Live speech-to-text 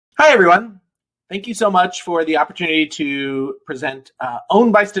Hi, everyone. Thank you so much for the opportunity to present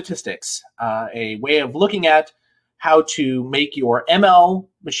Owned by Statistics, a way of looking at how to make your ML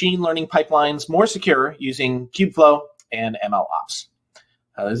machine learning pipelines more secure using Kubeflow and MLOps.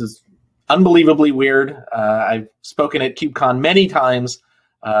 This is unbelievably weird. I've spoken at KubeCon many times,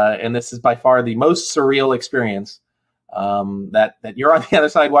 and this is by far the most surreal experience that you're on the other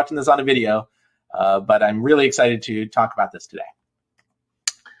side watching this on a video, but I'm really excited to talk about this today.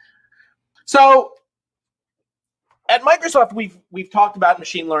 So at Microsoft, we've talked about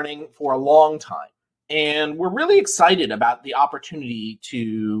machine learning for a long time, and we're really excited about the opportunity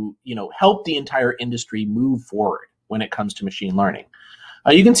to help the entire industry move forward when it comes to machine learning.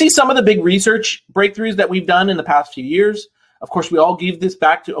 You can see some of the big research breakthroughs that we've done in the past few years. Of course, we all give this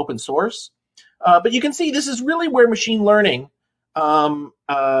back to open source, but you can see this is really where machine learning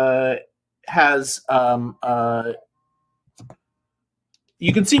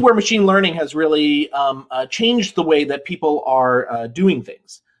you can see where machine learning has really changed the way that people are doing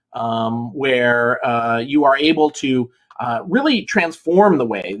things, where you are able to really transform the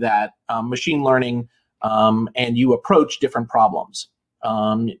way that machine learning and you approach different problems.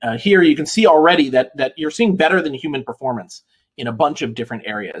 Here you can see already that you're seeing better than human performance in a bunch of different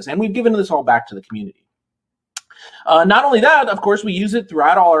areas, and we've given this all back to the community. Not only that, of course, we use it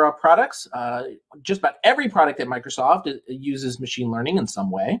throughout all our products. Just about every product at Microsoft uses machine learning in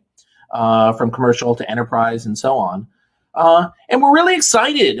some way, from commercial to enterprise and so on. And we're really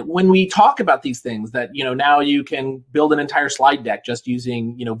excited when we talk about these things that, now you can build an entire slide deck just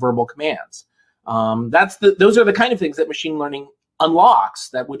using, verbal commands. Those are the kind of things that machine learning unlocks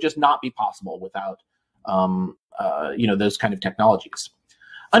that would just not be possible without, those kind of technologies.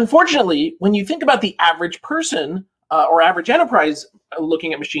 Unfortunately, when you think about the average person or average enterprise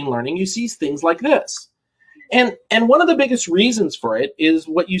looking at machine learning, you see things like this. And one of the biggest reasons for it is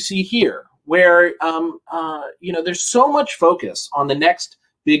what you see here, where there's so much focus on the next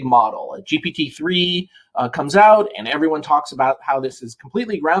big model. GPT-3 comes out, and everyone talks about how this is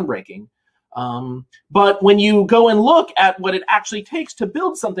completely groundbreaking. But when you go and look at what it actually takes to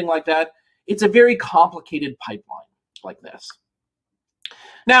build something like that, it's a very complicated pipeline like this.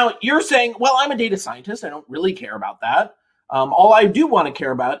 Now, you're saying, well, I'm a data scientist. I don't really care about that. All I do want to care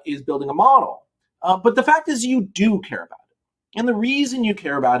about is building a model. But the fact is you do care about it. And the reason you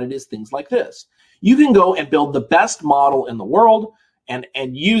care about it is things like this. You can go and build the best model in the world and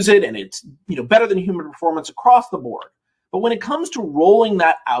use it, and it's better than human performance across the board. But when it comes to rolling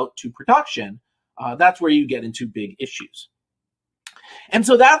that out to production, that's where you get into big issues. And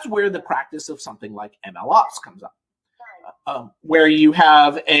so that's where the practice of something like MLOps comes up. Where you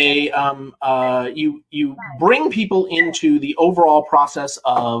have you bring people into the overall process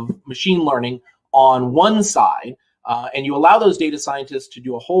of machine learning on one side, and you allow those data scientists to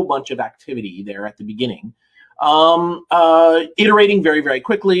do a whole bunch of activity there at the beginning, iterating very, very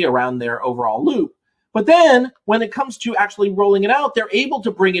quickly around their overall loop. But then when it comes to actually rolling it out, they're able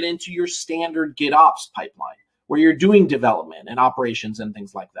to bring it into your standard GitOps pipeline, where you're doing development and operations and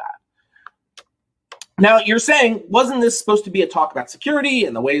things like that. Now, you're saying, wasn't this supposed to be a talk about security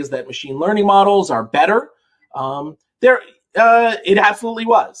and the ways that machine learning models are better? It absolutely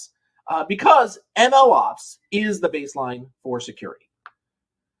was, because MLOps is the baseline for security.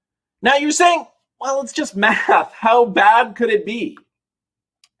 Now, you're saying, well, it's just math. How bad could it be?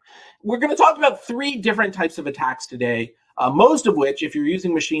 We're going to talk about 3 different types of attacks today, most of which, if you're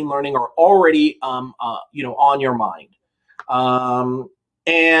using machine learning, are already on your mind.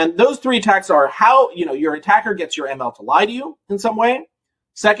 And those 3 attacks are how your attacker gets your ML to lie to you in some way.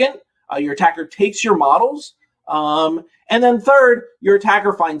 Second, your attacker takes your models. And then third, your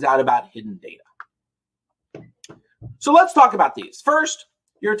attacker finds out about hidden data. So let's talk about these. First,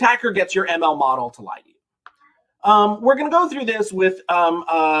 your attacker gets your ML model to lie to you. We're going to go through this with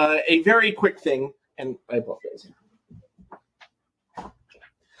a very quick thing. And I apologize.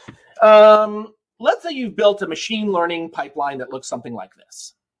 Let's say you've built a machine learning pipeline that looks something like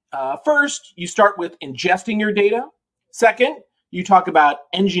this. First, you start with ingesting your data. Second, you talk about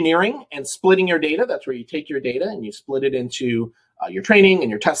engineering and splitting your data. That's where you take your data and you split it into your training and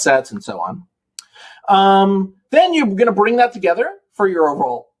your test sets and so on. Then you're going to bring that together for your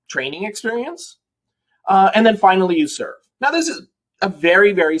overall training experience. And then finally, you serve. Now, this is a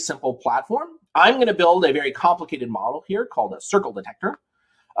very, very simple platform. I'm going to build a very complicated model here called a circle detector.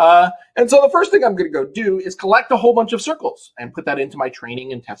 And so the first thing I'm going to go do is collect a whole bunch of circles and put that into my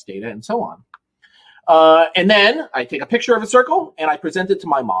training and test data and so on. And then I take a picture of a circle and I present it to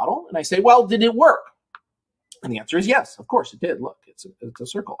my model and I say, well, did it work? And the answer is yes, of course it did. Look, it's a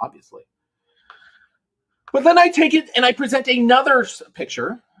circle, obviously. But then I take it and I present another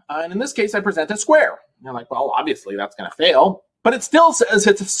picture And in this case, I present a square. And you're like, well, obviously that's going to fail, but it still says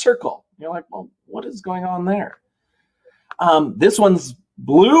it's a circle. You're like, well, what is going on there? This one's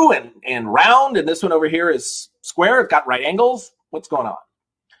blue and round, and this one over here is square. It's got right angles. What's going on?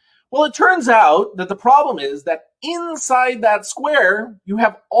 Well, it turns out that the problem is that inside that square, you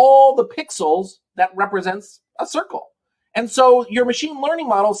have all the pixels that represents a circle. And so your machine learning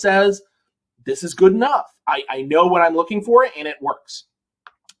model says, this is good enough. I know what I'm looking for, and it works.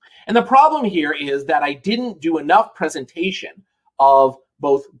 And the problem here is that I didn't do enough presentation of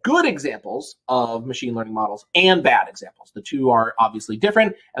both good examples of machine learning models and bad examples. The two are obviously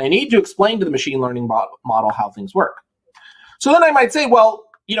different, and I need to explain to the machine learning model how things work. So then I might say, well,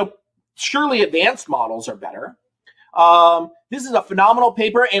 surely advanced models are better. This is a phenomenal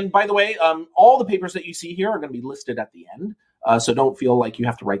paper, and by the way, all the papers that you see here are going to be listed at the end, so don't feel like you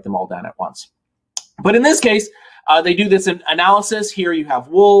have to write them all down at once. But in this case, they do this analysis. Here you have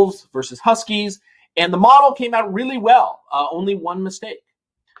wolves versus huskies, and the model came out really well, only one mistake.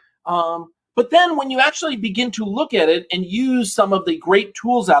 But then when you actually begin to look at it and use some of the great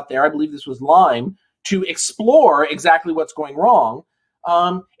tools out there, I believe this was Lime, to explore exactly what's going wrong,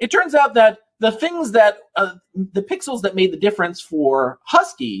 it turns out that the things that, the pixels that made the difference for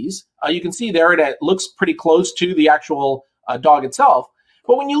huskies, you can see there it looks pretty close to the actual dog itself.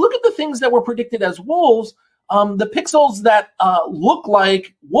 But when you look at the things that were predicted as wolves, the pixels that look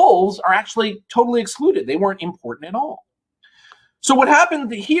like wolves are actually totally excluded. They weren't important at all. So what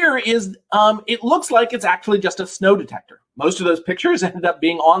happened here is it looks like it's actually just a snow detector. Most of those pictures ended up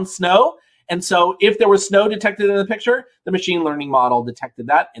being on snow. And so if there was snow detected in the picture, the machine learning model detected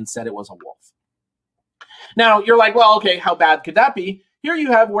that and said it was a wolf. Now, you're like, well, okay, how bad could that be? Here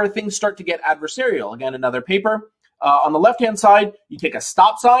you have where things start to get adversarial. Again, another paper. On the left-hand side, you take a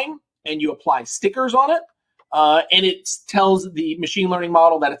stop sign and you apply stickers on it. And it tells the machine learning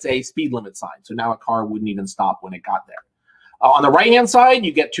model that it's a speed limit sign. So now a car wouldn't even stop when it got there. On the right-hand side,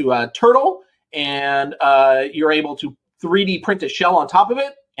 you get to a turtle, and you're able to 3D print a shell on top of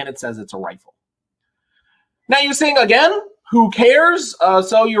it, and it says it's a rifle. Now you're saying, again, who cares?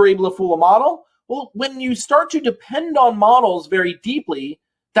 So you're able to fool a model. Well, when you start to depend on models very deeply,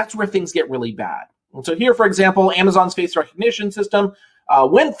 that's where things get really bad. And so here, for example, Amazon's face recognition system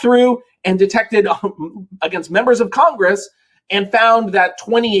went through and detected against members of Congress and found that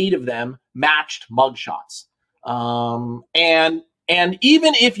 28 of them matched mugshots. And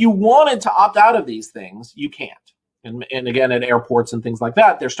even if you wanted to opt out of these things, you can't. And again, at airports and things like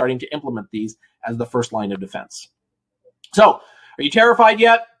that, they're starting to implement these as the first line of defense. So, are you terrified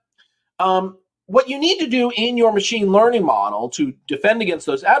yet? What you need to do in your machine learning model to defend against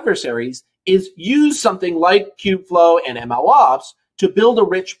those adversaries is use something like Kubeflow and MLOps to build a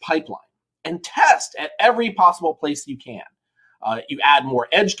rich pipeline and test at every possible place you can. You add more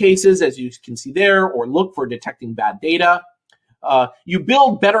edge cases, as you can see there, or look for detecting bad data. You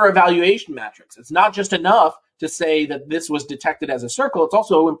build better evaluation metrics. It's not just enough to say that this was detected as a circle. It's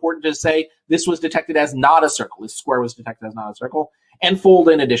also important to say this was detected as not a circle. This square was detected as not a circle, and fold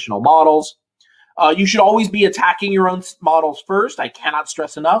in additional models. You should always be attacking your own models first. I cannot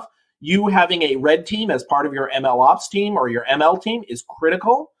stress enough. You having a red team as part of your MLOps team or your ML team is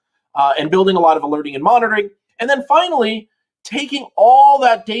critical, and building a lot of alerting and monitoring. And then finally, taking all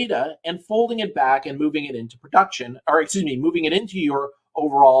that data and folding it back and moving it into production, or excuse me, moving it into your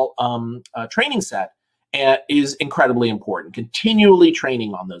overall training set is incredibly important. Continually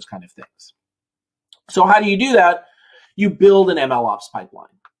training on those kind of things. So how do you do that? You build an MLOps pipeline.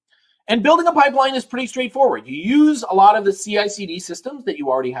 And building a pipeline is pretty straightforward. You use a lot of the CI/CD systems that you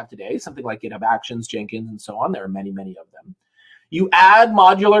already have today, something like GitHub Actions, Jenkins, and so on. There are many, many of them. You add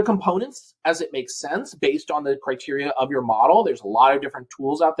modular components as it makes sense based on the criteria of your model. There's a lot of different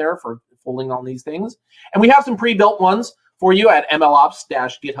tools out there for pulling on these things. And we have some pre-built ones for you at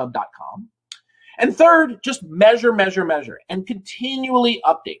mlops-github.com. And third, just measure, measure, measure, and continually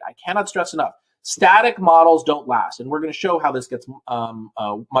update. I cannot stress enough. Static models don't last, and we're going to show how this gets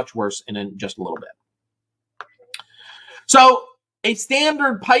much worse in just a little bit. So a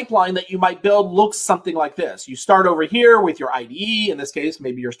standard pipeline that you might build looks something like this. You start over here with your IDE. In this case,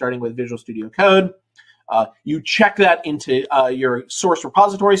 maybe you're starting with Visual Studio Code. You check that into your source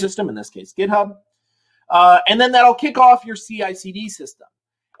repository system, in this case, GitHub. And then that'll kick off your CI/CD system.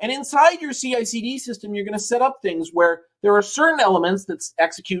 And inside your CI/CD system, you're going to set up things where there are certain elements that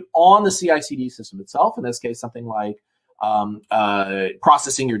execute on the CI/CD system itself. In this case, something like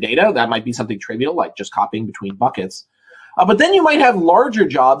processing your data. That might be something trivial, like just copying between buckets. But then you might have larger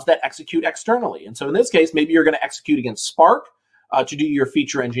jobs that execute externally. And so in this case, maybe you're going to execute against Spark to do your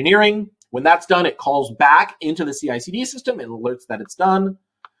feature engineering. When that's done, it calls back into the CI/CD system and alerts that it's done.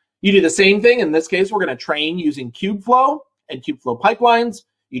 You do the same thing. In this case, we're going to train using Kubeflow and Kubeflow pipelines.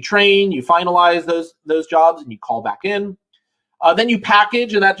 You train, you finalize those jobs, and you call back in. Then you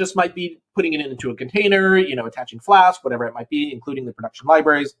package, and that just might be putting it into a container, attaching Flask, whatever it might be, including the production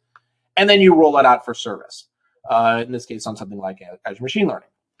libraries. And then you roll it out for service, in this case on something like Azure Machine Learning.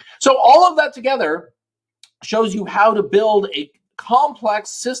 So all of that together shows you how to build a complex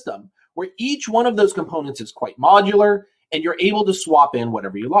system where each one of those components is quite modular, and you're able to swap in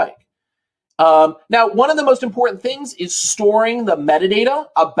whatever you like. Now, one of the most important things is storing the metadata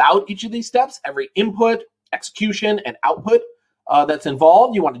about each of these steps, every input, execution, and output that's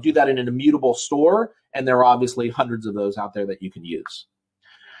involved. You want to do that in an immutable store, and there are obviously hundreds of those out there that you can use.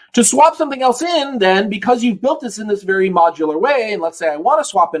 To swap something else in, then, because you've built this in this very modular way, and let's say I want to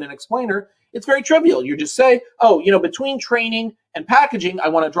swap in an explainer, it's very trivial. You just say, oh, between training and packaging, I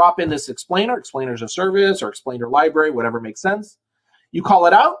want to drop in this explainer. Explainer is a service or explainer library, whatever makes sense. You call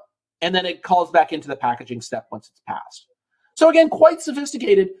it out, and then it calls back into the packaging step once it's passed. So again, quite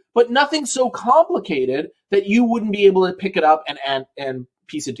sophisticated, but nothing so complicated that you wouldn't be able to pick it up and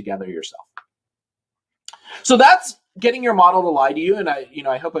piece it together yourself. So that's getting your model to lie to you, and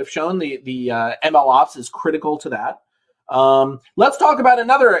I hope I've shown the MLOps is critical to that. Let's talk about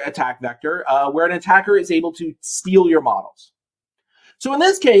another attack vector where an attacker is able to steal your models. So in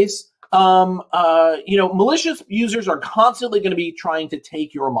this case, malicious users are constantly going to be trying to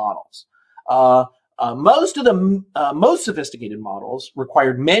take your models. Most of the most sophisticated models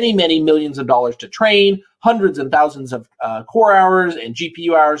required many, many millions of dollars to train, hundreds and thousands of core hours and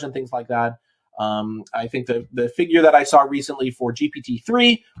GPU hours and things like that. I think the figure that I saw recently for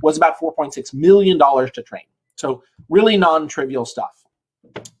GPT-3 was about $4.6 million to train. So really non-trivial stuff.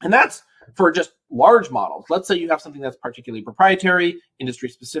 And that's for just large models. Let's say you have something that's particularly proprietary, industry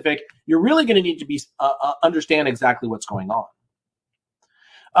specific. You're really going to need to be understand exactly what's going on.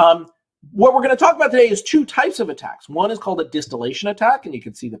 What we're going to talk about today is two types of attacks. One is called a distillation attack, and you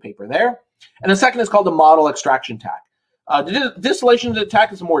can see the paper there. And the second is called a model extraction attack. The distillation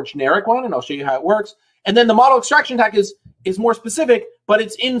attack is a more generic one, and I'll show you how it works. And then the model extraction attack is more specific, but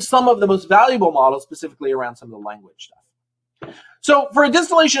it's in some of the most valuable models, specifically around some of the language stuff. So for a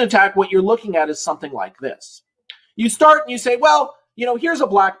distillation attack, what you're looking at is something like this. You start and you say, well, here's a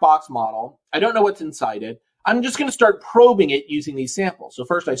black box model. I don't know what's inside it. I'm just going to start probing it using these samples. So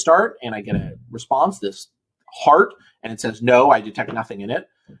first I start and I get a response, this heart, and it says, no, I detect nothing in it.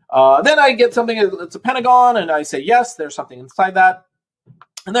 Then I get something that's a pentagon, and I say, yes, there's something inside that.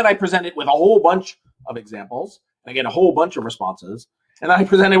 And then I present it with a whole bunch of examples, and I get a whole bunch of responses. And then I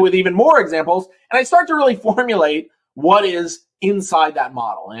present it with even more examples, and I start to really formulate what is inside that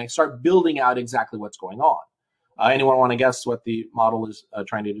model, and I start building out exactly what's going on. Anyone want to guess what the model is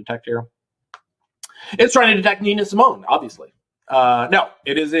trying to detect here? It's trying to detect Nina Simone, obviously. No,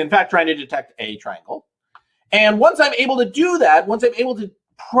 it is in fact trying to detect a triangle. And once I'm able to do that, once I'm able to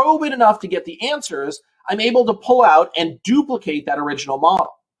probe it enough to get the answers, I'm able to pull out and duplicate that original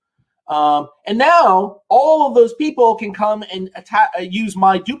model. And now all of those people can come and use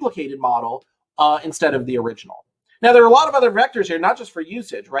my duplicated model instead of the original. Now, there are a lot of other vectors here, not just for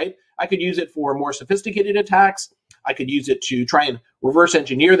usage, right? I could use it for more sophisticated attacks. I could use it to try and reverse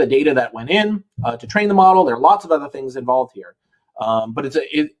engineer the data that went in to train the model. There are lots of other things involved here. But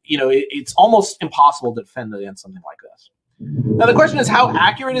it's almost impossible to defend against something like this. Now, the question is, how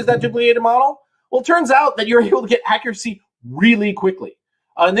accurate is that duplicated model? Well, it turns out that you're able to get accuracy really quickly.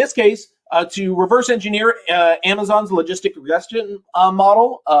 In this case, to reverse engineer Amazon's logistic regression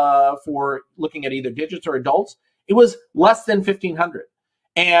model for looking at either digits or adults, it was less than 1,500.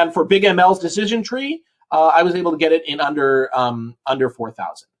 And for Big ML's decision tree, I was able to get it in under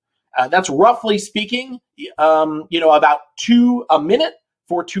 4,000. That's roughly speaking, about a minute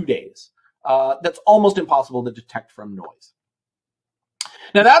for 2 days. That's almost impossible to detect from noise.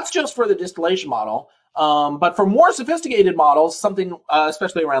 Now, that's just for the distillation model. But for more sophisticated models, something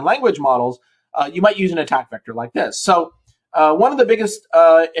especially around language models, you might use an attack vector like this. So one of the biggest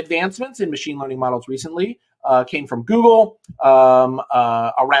advancements in machine learning models recently came from Google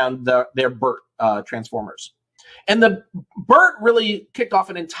around their BERT transformers. And the BERT really kicked off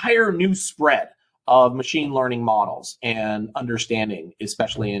an entire new spread of machine learning models and understanding,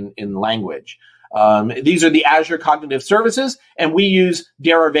 especially in language. These are the Azure Cognitive Services, and we use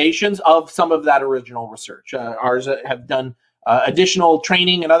derivations of some of that original research. Ours have done additional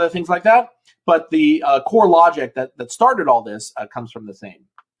training and other things like that, but the core logic that started all this comes from the same.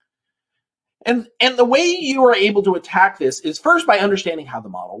 And the way you are able to attack this is first by understanding how the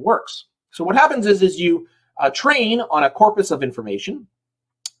model works. So what happens is you train on a corpus of information.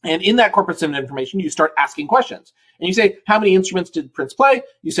 And in that corpus of information, you start asking questions. And you say, how many instruments did Prince play?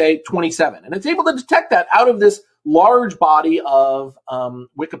 You say 27. And it's able to detect that out of this large body of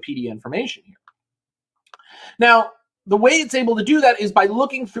Wikipedia information here. Now, the way it's able to do that is by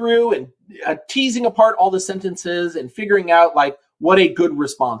looking through and teasing apart all the sentences and figuring out like what a good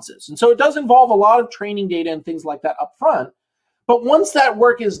response is. And so it does involve a lot of training data and things like that up front. But once that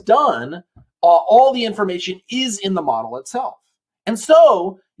work is done, all the information is in the model itself. And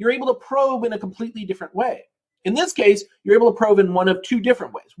so you're able to probe in a completely different way. In this case, you're able to probe in one of two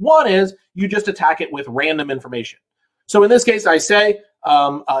different ways. One is you just attack it with random information. So in this case, I say,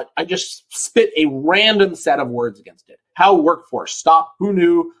 I just spit a random set of words against it. How workforce, stop, who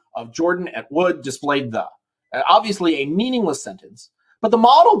knew, of Jordan at Wood, displayed the. Obviously a meaningless sentence, but the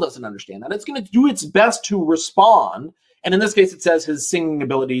model doesn't understand that. It's going to do its best to respond. And in this case, it says his singing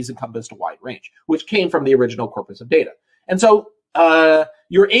abilities encompassed a wide range, which came from the original corpus of data. And so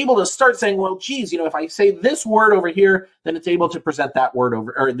you're able to start saying, well, geez, if I say this word over here, then it's able to present that word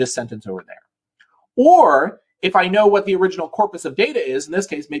over, or this sentence over there. Or if I know what the original corpus of data is, in this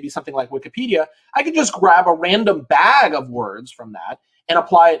case, maybe something like Wikipedia, I can just grab a random bag of words from that and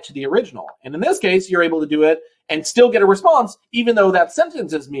apply it to the original. And in this case, you're able to do it and still get a response, even though that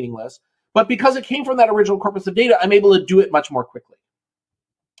sentence is meaningless. But because it came from that original corpus of data, I'm able to do it much more quickly.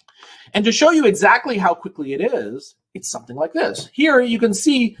 And to show you exactly how quickly it is, it's something like this. Here you can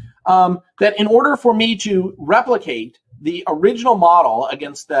see that in order for me to replicate the original model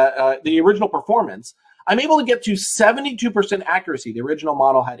against the original performance, I'm able to get to 72% accuracy. The original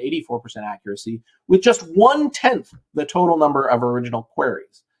model had 84% accuracy with just 1/10 the total number of original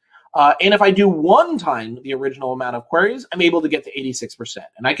queries. And if I do 1 time the original amount of queries, I'm able to get to 86%.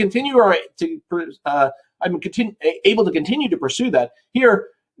 And I I'm able to continue to pursue that. Here,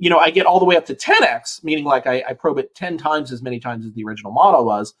 I get all the way up to 10x, meaning like I probe it 10 times as many times as the original model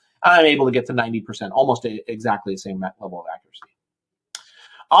was. I'm able to get to 90%, almost exactly the same level of accuracy.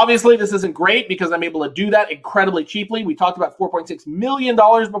 Obviously, this isn't great because I'm able to do that incredibly cheaply. We talked about $4.6 million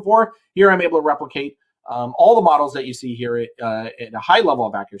before. Here, I'm able to replicate all the models that you see here at a high level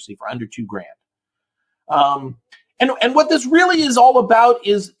of accuracy for under $2,000. And what this really is all about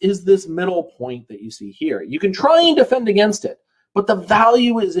is this middle point that you see here. You can try and defend against it, but the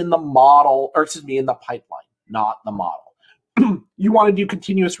value is in the model, or excuse me, in the pipeline, not the model. You want to do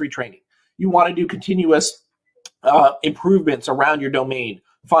continuous retraining. You want to do continuous improvements around your domain,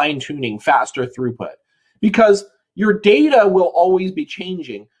 fine-tuning, faster throughput, because your data will always be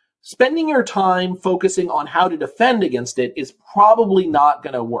changing. Spending your time focusing on how to defend against it is probably not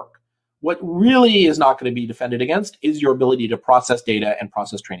going to work. What really is not going to be defended against is your ability to process data and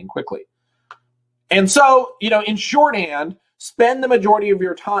process training quickly. And so, in shorthand, spend the majority of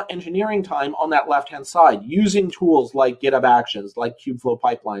your engineering time on that left-hand side, using tools like GitHub Actions, like Kubeflow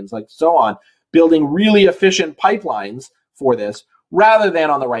pipelines, like so on, building really efficient pipelines for this, rather than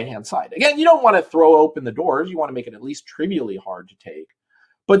on the right-hand side. Again, you don't want to throw open the doors. You want to make it at least trivially hard to take.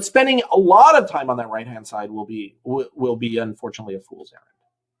 But spending a lot of time on that right-hand side will be unfortunately a fool's errand.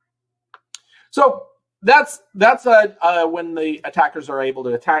 So that's when the attackers are able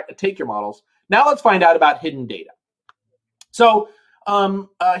to take your models. Now let's find out about hidden data. So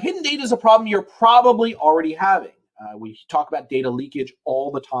hidden data is a problem you're probably already having. We talk about data leakage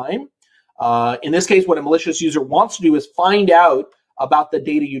all the time. In this case, what a malicious user wants to do is find out about the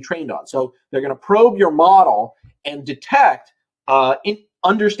data you trained on. So they're going to probe your model and detect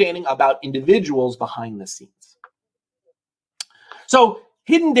understanding about individuals behind the scenes. So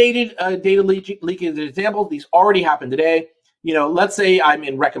hidden data leakage examples, these already happen today. Let's say I'm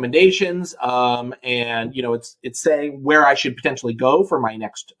in recommendations and, it's saying where I should potentially go for my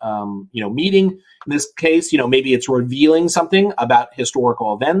next, meeting. In this case, maybe it's revealing something about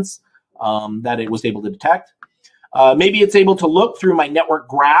historical events that it was able to detect. Maybe it's able to look through my network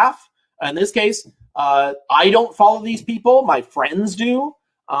graph. In this case, I don't follow these people, my friends do.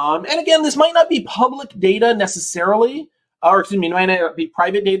 And again, this might not be public data necessarily, or excuse me, it might not be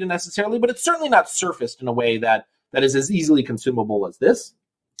private data necessarily, but it's certainly not surfaced in a way that is as easily consumable as this.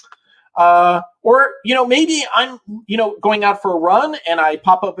 Or, maybe I'm, going out for a run and I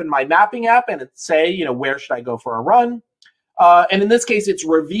pop up in my mapping app and it say, where should I go for a run? And in this case, it's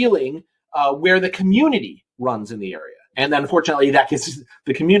revealing where the community runs in the area. And then unfortunately, that gives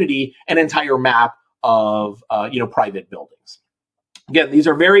the community an entire map of, private buildings. Again, these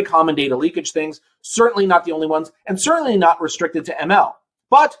are very common data leakage things, certainly not the only ones, and certainly not restricted to ML.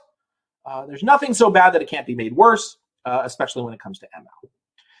 But there's nothing so bad that it can't be made worse, especially when it comes to ML.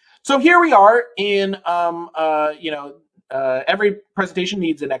 So here we are in, every presentation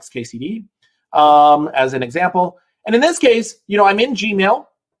needs an XKCD as an example. And in this case, I'm in Gmail.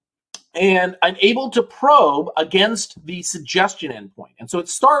 And I'm able to probe against the suggestion endpoint. And so it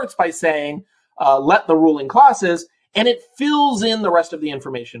starts by saying, let the ruling classes, and it fills in the rest of the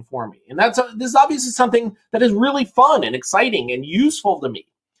information for me. And this is obviously something that is really fun and exciting and useful to me.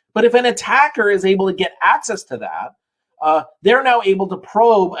 But if an attacker is able to get access to that, they're now able to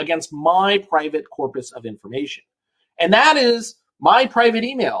probe against my private corpus of information. And that is my private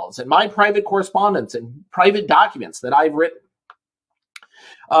emails and my private correspondence and private documents that I've written.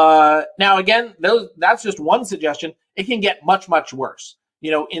 Now, again, that's just one suggestion. It can get much, much worse.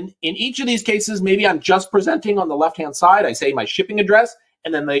 In each of these cases, maybe I'm just presenting on the left-hand side. I say my shipping address,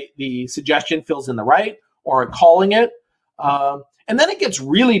 and then the suggestion fills in the right, or I'm calling it. And then it gets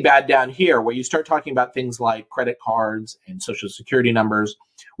really bad down here, where you start talking about things like credit cards and social security numbers,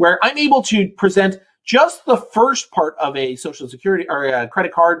 where I'm able to present just the first part of a social security or a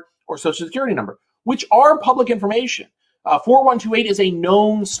credit card or social security number, which are public information. 4128 is a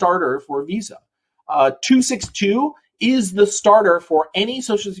known starter for Visa. 262 is the starter for any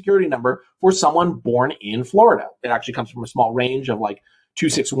social security number for someone born in Florida. It actually comes from a small range of like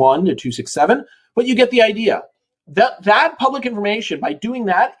 261 to 267, but you get the idea. That public information, by doing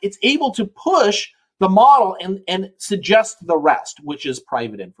that, it's able to push the model and suggest the rest, which is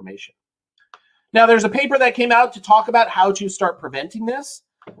private information. Now, there's a paper that came out to talk about how to start preventing this.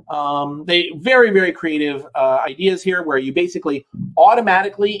 They very, very creative ideas here, where you basically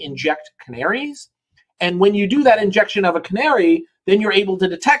automatically inject canaries. And when you do that injection of a canary, then you're able to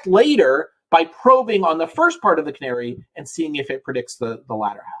detect later by probing on the first part of the canary and seeing if it predicts the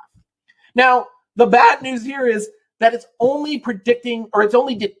latter half. Now, the bad news here is that it's only predicting, or it's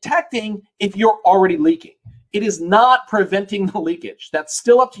only detecting if you're already leaking. It is not preventing the leakage. That's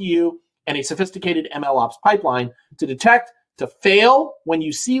still up to you and a sophisticated MLOps pipeline to detect, to fail when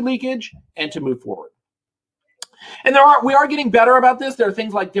you see leakage, and to move forward. And we are getting better about this. There are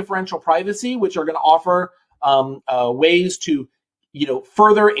things like differential privacy, which are going to offer ways to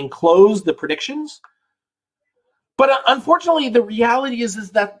further enclose the predictions. But unfortunately, the reality is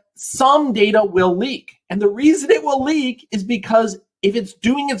that some data will leak. And the reason it will leak is because if it's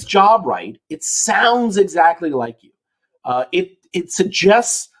doing its job right, it sounds exactly like you. It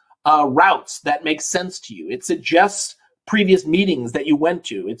suggests routes that make sense to you. It suggests previous meetings that you went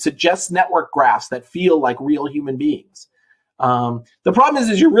to. It suggests network graphs that feel like real human beings. The problem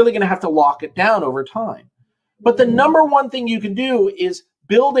is you're really going to have to lock it down over time. But the number one thing you can do is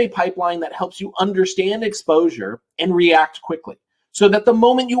build a pipeline that helps you understand exposure and react quickly, so that the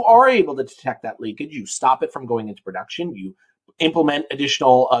moment you are able to detect that leakage, you stop it from going into production, you implement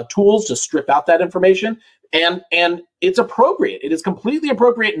additional tools to strip out that information, and it's appropriate. It is completely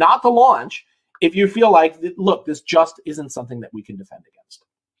appropriate not to launch if you feel like, look, this just isn't something that we can defend against.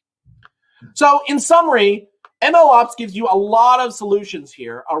 So in summary, MLOps gives you a lot of solutions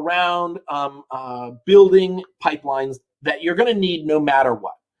here around building pipelines that you're going to need no matter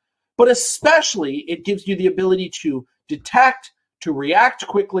what. But especially, it gives you the ability to detect, to react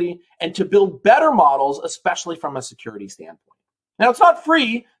quickly, and to build better models, especially from a security standpoint. Now, it's not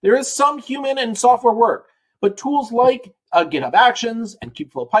free. There is some human and software work, but tools like GitHub Actions and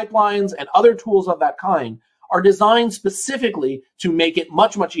Kubeflow pipelines and other tools of that kind are designed specifically to make it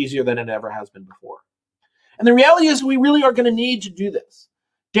much, much easier than it ever has been before. And the reality is we really are going to need to do this.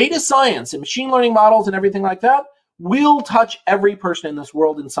 Data science and machine learning models and everything like that will touch every person in this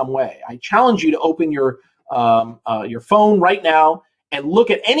world in some way. I challenge you to open your phone right now and look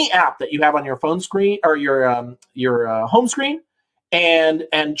at any app that you have on your phone screen or your home screen,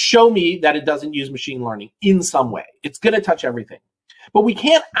 and show me that it doesn't use machine learning in some way. It's going to touch everything. But we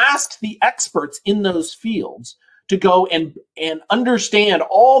can't ask the experts in those fields to go and understand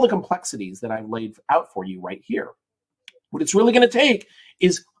all the complexities that I've laid out for you right here. What it's really going to take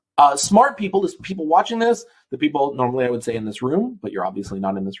is smart people, the people watching this, the people normally I would say in this room, but you're obviously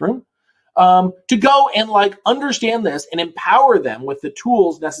not in this room, to go and understand this and empower them with the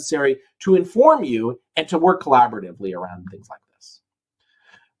tools necessary to inform you and to work collaboratively around things like this.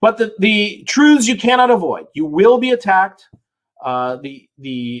 But the truths you cannot avoid. You will be attacked.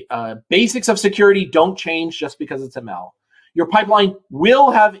 The basics of security don't change just because it's ML. Your pipeline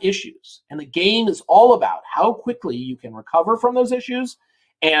will have issues, and the game is all about how quickly you can recover from those issues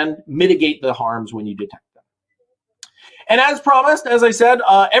and mitigate the harms when you detect them. And as promised, as I said,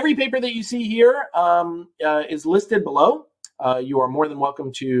 every paper that you see here is listed below. You are more than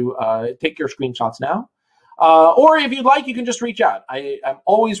welcome to take your screenshots now. Or if you'd like, you can just reach out. I'm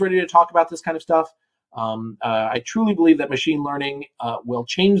always ready to talk about this kind of stuff. I truly believe that machine learning will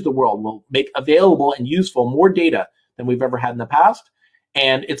change the world, will make available and useful more data than we've ever had in the past.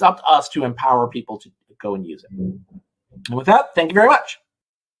 And it's up to us to empower people to go and use it. And with that, thank you very much.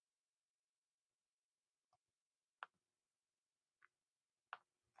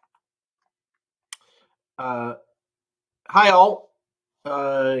 Hi all.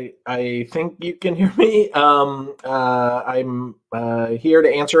 I think you can hear me. I'm here to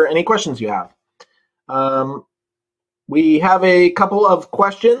answer any questions you have. We have a couple of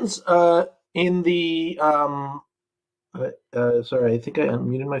questions in the. Sorry, I think I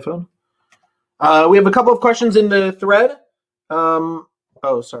unmuted my phone. We have a couple of questions in the thread.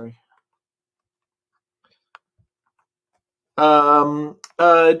 Oh, sorry.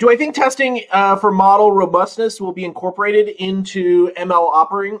 Do I think testing for model robustness will be incorporated into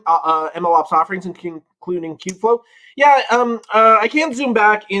MLOps offerings, including Kubeflow? Yeah, I can't zoom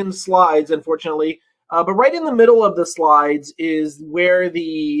back in slides, unfortunately, but right in the middle of the slides is where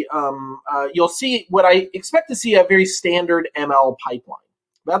the you'll see what I expect to see a very standard ML pipeline.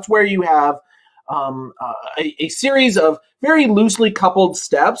 That's where you have a series of very loosely coupled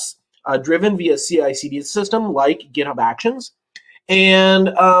steps driven via CI/CD system like GitHub Actions. And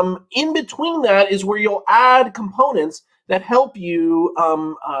in between that is where you'll add components that help you,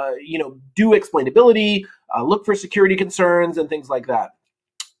 do explainability, look for security concerns, and things like that.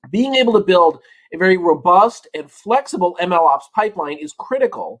 Being able to build a very robust and flexible MLOps pipeline is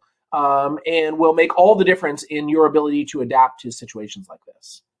critical and will make all the difference in your ability to adapt to situations like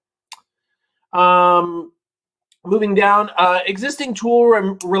this. Moving down, existing tool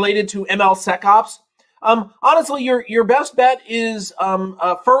related to MLSecOps. Honestly, your best bet is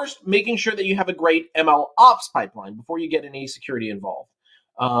first making sure that you have a great MLOps pipeline before you get any security involved.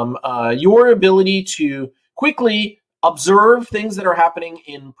 Your ability to quickly observe things that are happening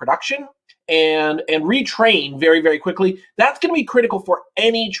in production and retrain very, very quickly, that's going to be critical for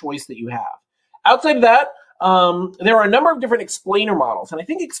any choice that you have. Outside of that, there are a number of different explainer models, and I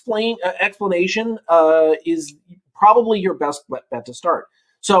think explanation is probably your best bet to start.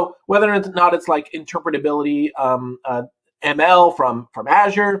 So whether or not it's like interpretability ML from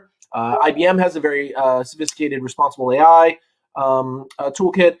Azure, IBM has a very sophisticated responsible AI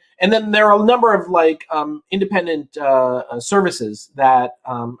toolkit, and then there are a number of like independent services that,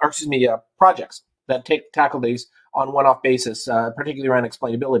 projects that tackle these on one-off basis, particularly around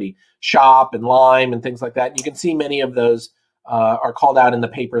explainability, Shop and Lime and things like that. You can see many of those are called out in the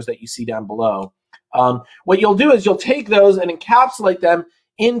papers that you see down below. What you'll do is you'll take those and encapsulate them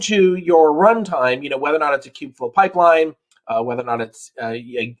into your runtime, whether or not it's a Kubeflow pipeline, whether or not it's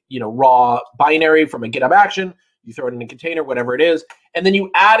raw binary from a GitHub action, you throw it in a container, whatever it is, and then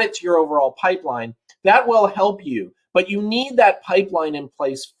you add it to your overall pipeline. That will help you, but you need that pipeline in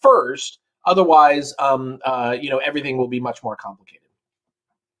place first. Otherwise, everything will be much more complicated.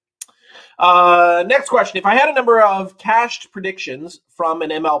 Next question. If I had a number of cached predictions from an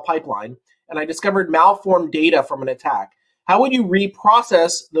ML pipeline and I discovered malformed data from an attack, how would you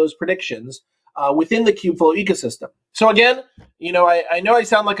reprocess those predictions within the Kubeflow ecosystem? So again, I know I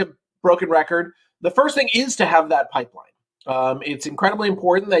sound like a broken record. The first thing is to have that pipeline. It's incredibly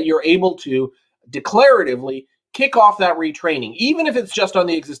important that you're able to declaratively kick off that retraining, even if it's just on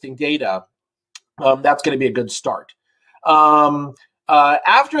the existing data. That's going to be a good start.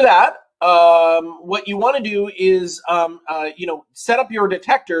 After that, what you want to do is, set up your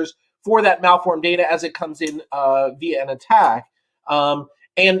detectors for that malformed data as it comes in via an attack,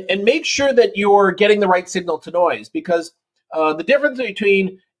 and make sure that you're getting the right signal to noise, because the difference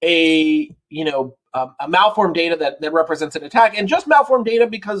between a malformed data that represents an attack and just malformed data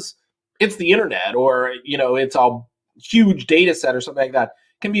because it's the internet or it's a huge data set or something like that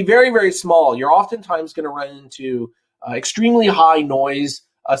can be very, very small. You're oftentimes going to run into extremely high noise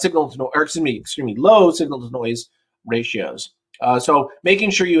extremely low signal to noise ratios. So making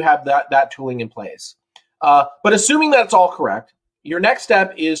sure you have that tooling in place. But assuming that's all correct, your next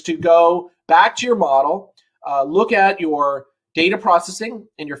step is to go back to your model, look at your data processing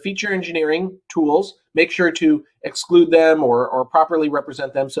and your feature engineering tools, make sure to exclude them or properly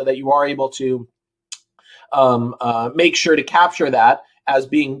represent them so that you are able to make sure to capture that as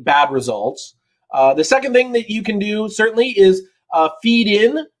being bad results. The second thing that you can do certainly is feed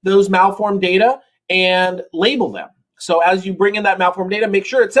in those malformed data and label them. So as you bring in that malformed data, make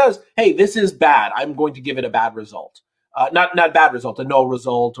sure it says, hey, this is bad. I'm going to give it a bad result. Not bad result, a null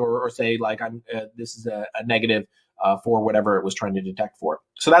result, or say like this is a negative for whatever it was trying to detect for.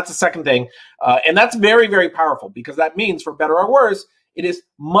 So that's the second thing. And that's very, very powerful, because that means, for better or worse, it is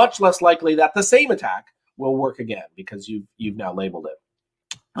much less likely that the same attack will work again because you've now labeled it.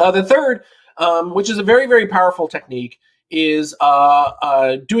 The third, which is a very, very powerful technique, is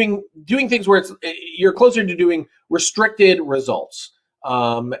doing things where you're closer to doing restricted results,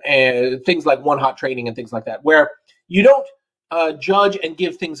 and things like one-hot training and things like that, where you don't judge and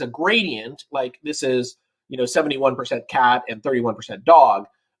give things a gradient, like this is 71% cat and 31% dog.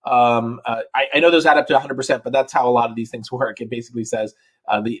 I know those add up to 100%, but that's how a lot of these things work. It basically says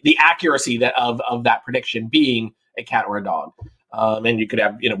the accuracy of that prediction being a cat or a dog. And you could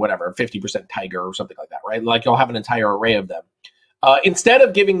have, whatever, 50% tiger or something like that, right? Like you'll have an entire array of them. Instead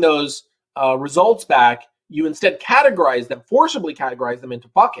of giving those results back, you instead forcibly categorize them into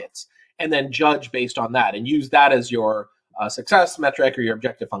buckets, and then judge based on that and use that as your success metric or your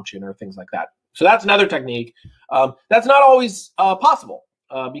objective function or things like that. So that's another technique. That's not always possible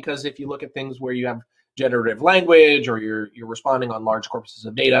because if you look at things where you have generative language or you're responding on large corpuses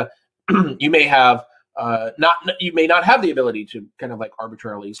of data, you may not have the ability to kind of like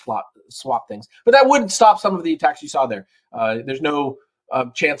arbitrarily swap things. But that would stop some of the attacks you saw there. There's no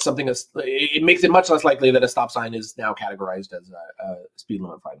chance something is. It makes it much less likely that a stop sign is now categorized as a speed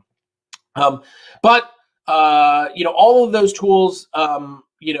limit fine. But all of those tools,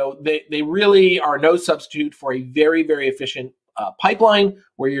 they really are no substitute for a very, very efficient pipeline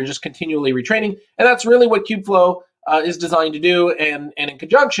where you're just continually retraining. And that's really what Kubeflow is designed to do. And in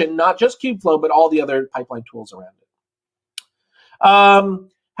conjunction, not just Kubeflow, but all the other pipeline tools around it.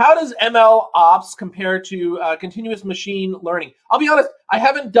 How does MLOps compare to continuous machine learning? I'll be honest, I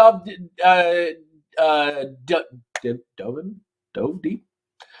haven't dove deep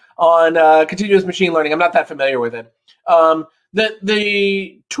on continuous machine learning. I'm not that familiar with it.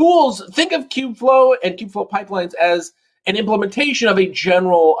 The tools, think of Kubeflow and Kubeflow pipelines as an implementation of a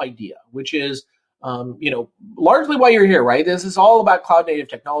general idea, which is, largely why you're here, right? This is all about cloud native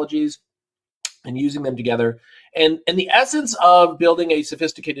technologies and using them together. And the essence of building a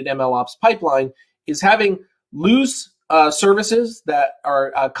sophisticated MLOps pipeline is having loose services that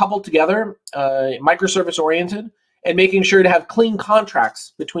are coupled together, microservice oriented, and making sure to have clean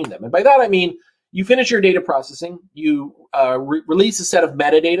contracts between them. And by that, I mean, you finish your data processing, you release a set of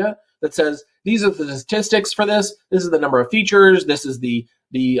metadata that says, these are the statistics for this is the number of features, this is the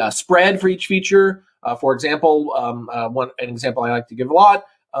spread for each feature. For example, an example I like to give a lot,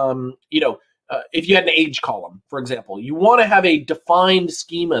 if you had an age column, for example, you want to have a defined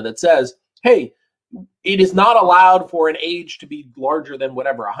schema that says, hey, it is not allowed for an age to be larger than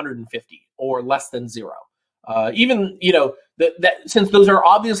whatever, 150 or less than 0. Even, that since those are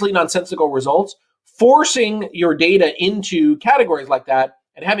obviously nonsensical results, forcing your data into categories like that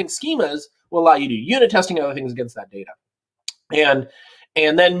and having schemas will allow you to do unit testing and other things against that data.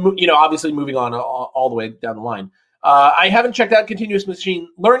 And then, obviously moving on all the way down the line. I haven't checked out continuous machine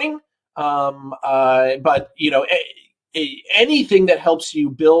learning, but, anything that helps you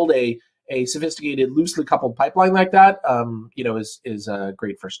build a sophisticated, loosely coupled pipeline like that, is a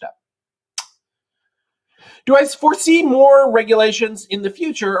great first step. Do I foresee more regulations in the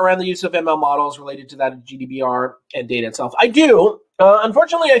future around the use of ML models related to that of GDPR and data itself? I do.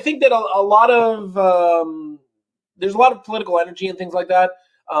 Unfortunately, I think that a lot of there's a lot of political energy and things like that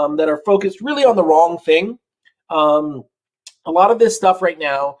that are focused really on the wrong thing. A lot of this stuff right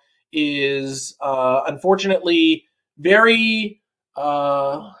now is unfortunately very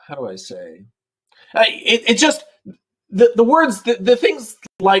how do I say? It's just the words, the things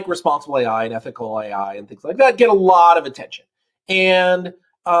like responsible AI and ethical AI and things like that get a lot of attention, and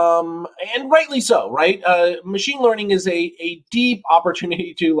rightly so, right? Machine learning is a deep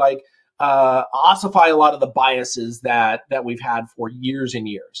opportunity to ossify a lot of the biases that we've had for years and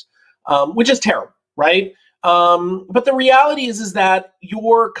years, which is terrible, right? But the reality is that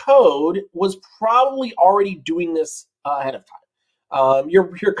your code was probably already doing this ahead of time.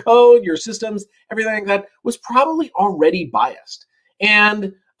 Your code, your systems, everything like that was probably already biased,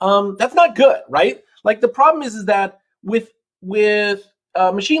 and that's not good, right? Like the problem is that with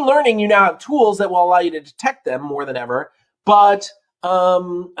machine learning, you now have tools that will allow you to detect them more than ever, but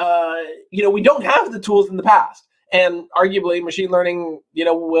we don't have the tools in the past, and arguably machine learning,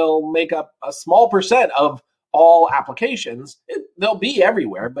 will make up a small percent of all applications. They'll be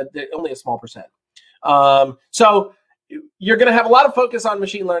everywhere, but they're only a small percent. So you're going to have a lot of focus on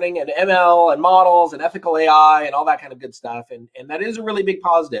machine learning and ML and models and ethical AI and all that kind of good stuff. And that is a really big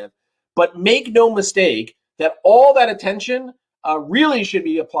positive. But make no mistake that all that attention really should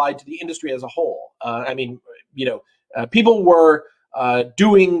be applied to the industry as a whole. People were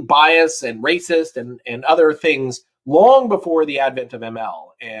doing bias and racist and other things long before the advent of ML.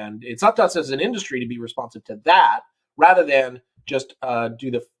 And it's up to us as an industry to be responsive to that rather than just do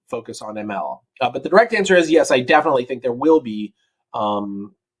the focus on ML. But the direct answer is yes, I definitely think there will be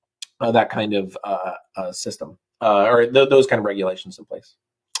that kind of system or those kind of regulations in place.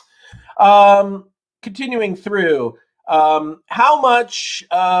 Continuing through, how much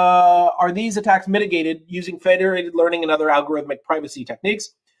are these attacks mitigated using federated learning and other algorithmic privacy techniques?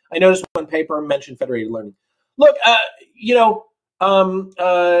 I noticed one paper mentioned federated learning. Look,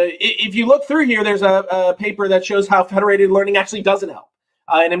 if you look through here, there's a paper that shows how federated learning actually doesn't help.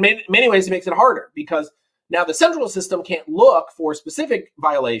 And in many ways, it makes it harder because now the central system can't look for specific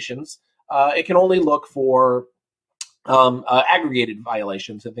violations. It can only look for aggregated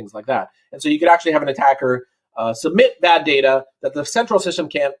violations and things like that. And so you could actually have an attacker submit bad data that the central system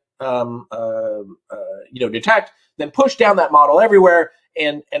can't detect, then push down that model everywhere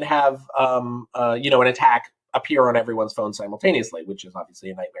and have an attack appear on everyone's phone simultaneously, which is obviously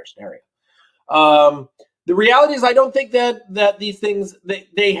a nightmare scenario. The reality is I don't think that these things,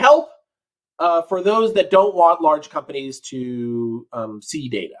 they help for those that don't want large companies to see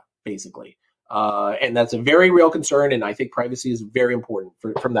data, basically. And that's a very real concern, and I think privacy is very important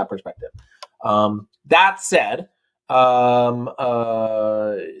from that perspective. That said,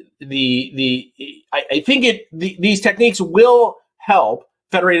 I think these techniques will help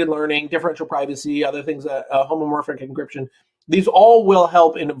federated learning, differential privacy, other things, homomorphic encryption. These all will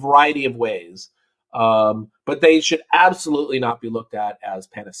help in a variety of ways, but they should absolutely not be looked at as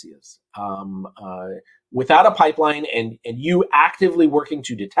panaceas. Without a pipeline and you actively working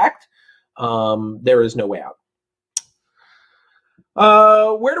to detect, there is no way out.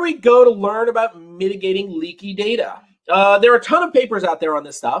 Where do we go to learn about mitigating leaky data? There are a ton of papers out there on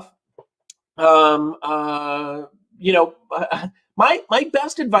this stuff. My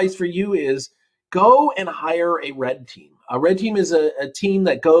best advice for you is go and hire a red team. A red team is a team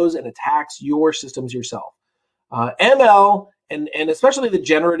that goes and attacks your systems yourself. ML, and especially the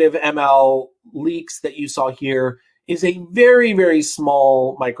generative ML leaks that you saw here, is a very, very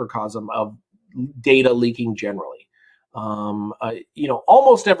small microcosm of data leaking generally.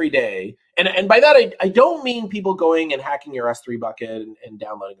 Almost every day, and by that I don't mean people going and hacking your S3 bucket and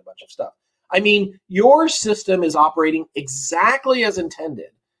downloading a bunch of stuff. I mean, your system is operating exactly as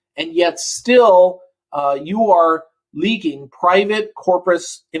intended, and yet still you are leaking private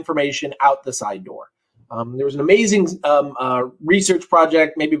corpus information out the side door. There was an amazing research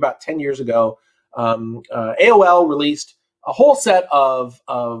project maybe about 10 years ago. AOL released a whole set of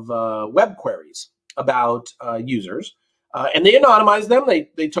web queries about users, and they anonymized them.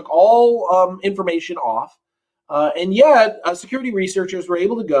 They took all information off, and yet security researchers were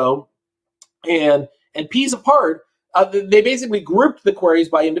able to go and piece apart. They basically grouped the queries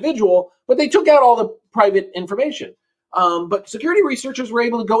by individual, but they took out all the private information. But security researchers were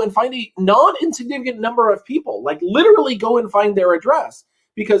able to go and find a non-insignificant number of people, like literally go and find their address,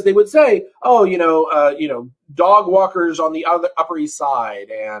 because they would say, oh, dog walkers on the Upper East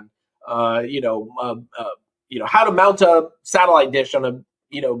Side, and how to mount a satellite dish on a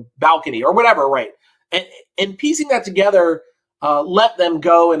balcony or whatever, right? And piecing that together let them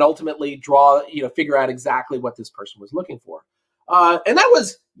go and ultimately figure out exactly what this person was looking for. And that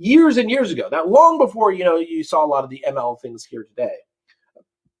was years and years ago, that long before, you saw a lot of the ML things here today.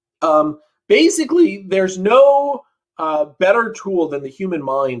 Basically, there's no better tool than the human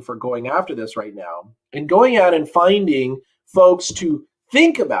mind for going after this right now, and going out and finding folks to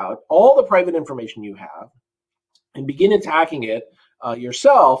think about all the private information you have and begin attacking it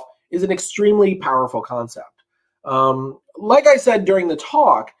yourself is an extremely powerful concept. Like I said during the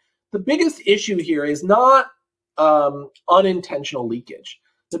talk, the biggest issue here is not unintentional leakage.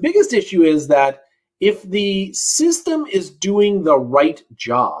 The biggest issue is that if the system is doing the right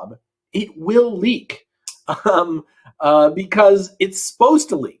job, it will leak. Because it's supposed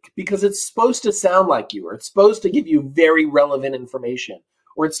to leak, because it's supposed to sound like you, or it's supposed to give you very relevant information,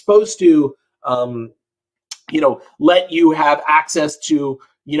 or it's supposed to, let you have access to,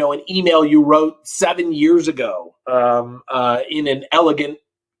 an email you wrote 7 years ago in an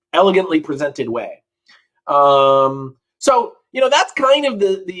elegantly presented way. So that's kind of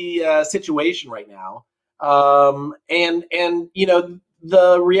the situation right now.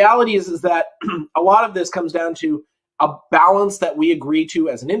 The reality is that a lot of this comes down to a balance that we agree to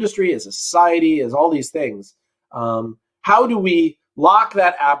as an industry, as a society, as all these things. How do we lock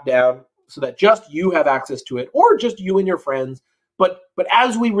that app down so that just you have access to it, or just you and your friends? But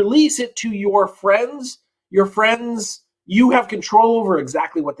as we release it to your friends, you have control over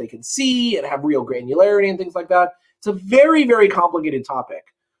exactly what they can see and have real granularity and things like that. It's a very, very complicated topic.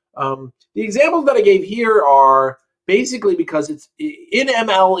 The examples that I gave here are basically because it's in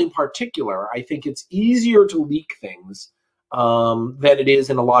ML in particular, I think it's easier to leak things than it is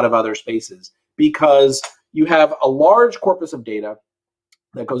in a lot of other spaces, because you have a large corpus of data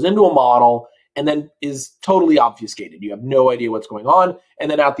that goes into a model and then is totally obfuscated. You have no idea what's going on.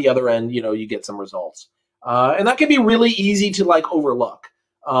 And then at the other end, you get some results. And that can be really easy to overlook.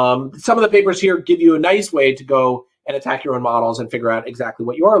 Some of the papers here give you a nice way to go and attack your own models and figure out exactly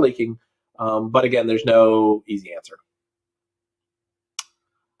what you are leaking. But again, there's no easy answer.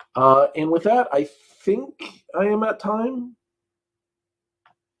 And with that, I think I am at time.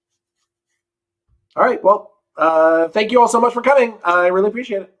 All right. Well, thank you all so much for coming. I really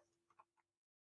appreciate it.